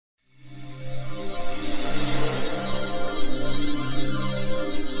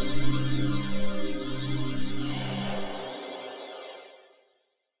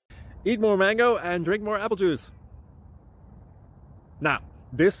Eat more mango and drink more apple juice. Now,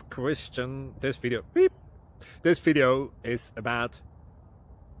 this video is about...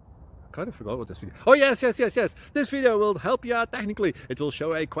 I kind of forgot what this video... Oh, yes. This video will help you out technically. It will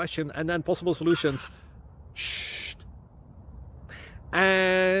show a question and then possible solutions. Shh.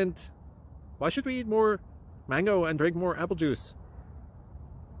 And why should we eat more mango and drink more apple juice?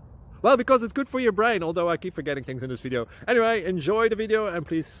 Well, because it's good for your brain, although I keep forgetting things in this video. Anyway, enjoy the video and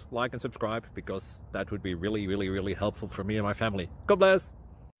please like and subscribe, because that would be really helpful for me and my family. God bless!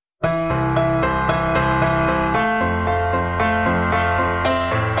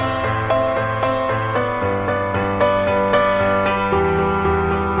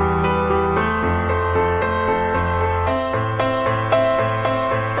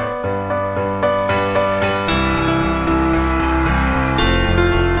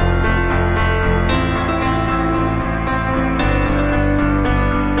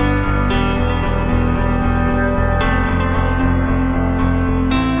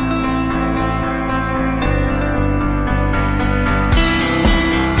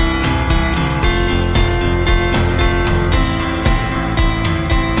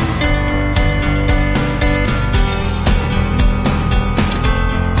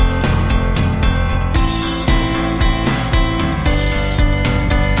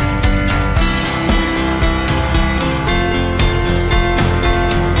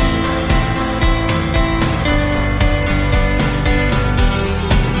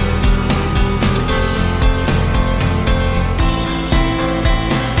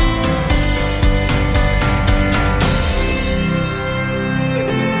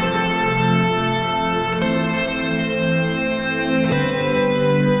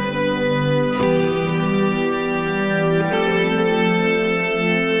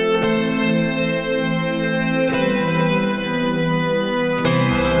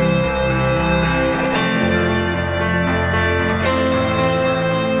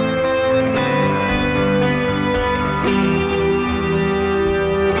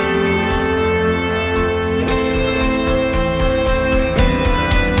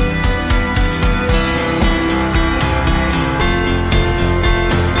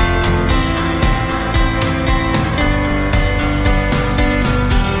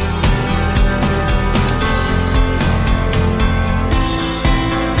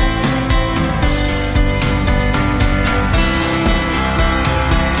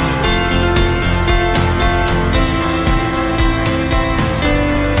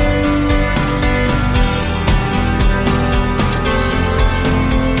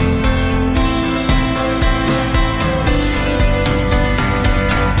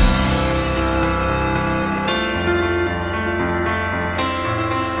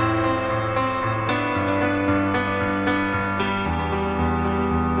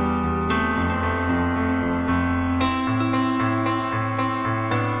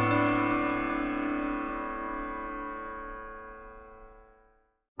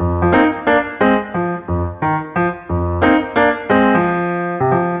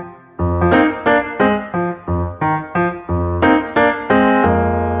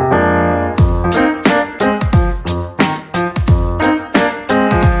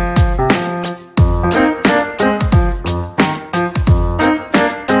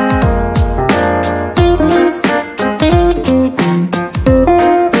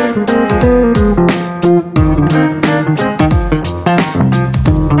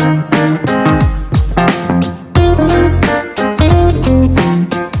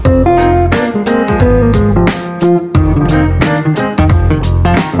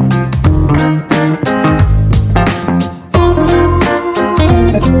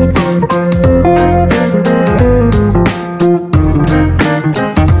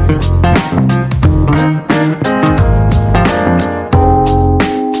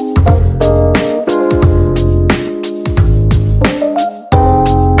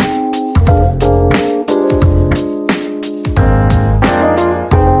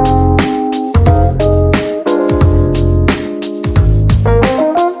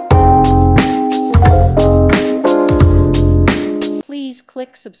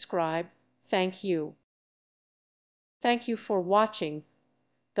 Click subscribe. Thank you. Thank you for watching.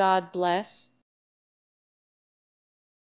 God bless.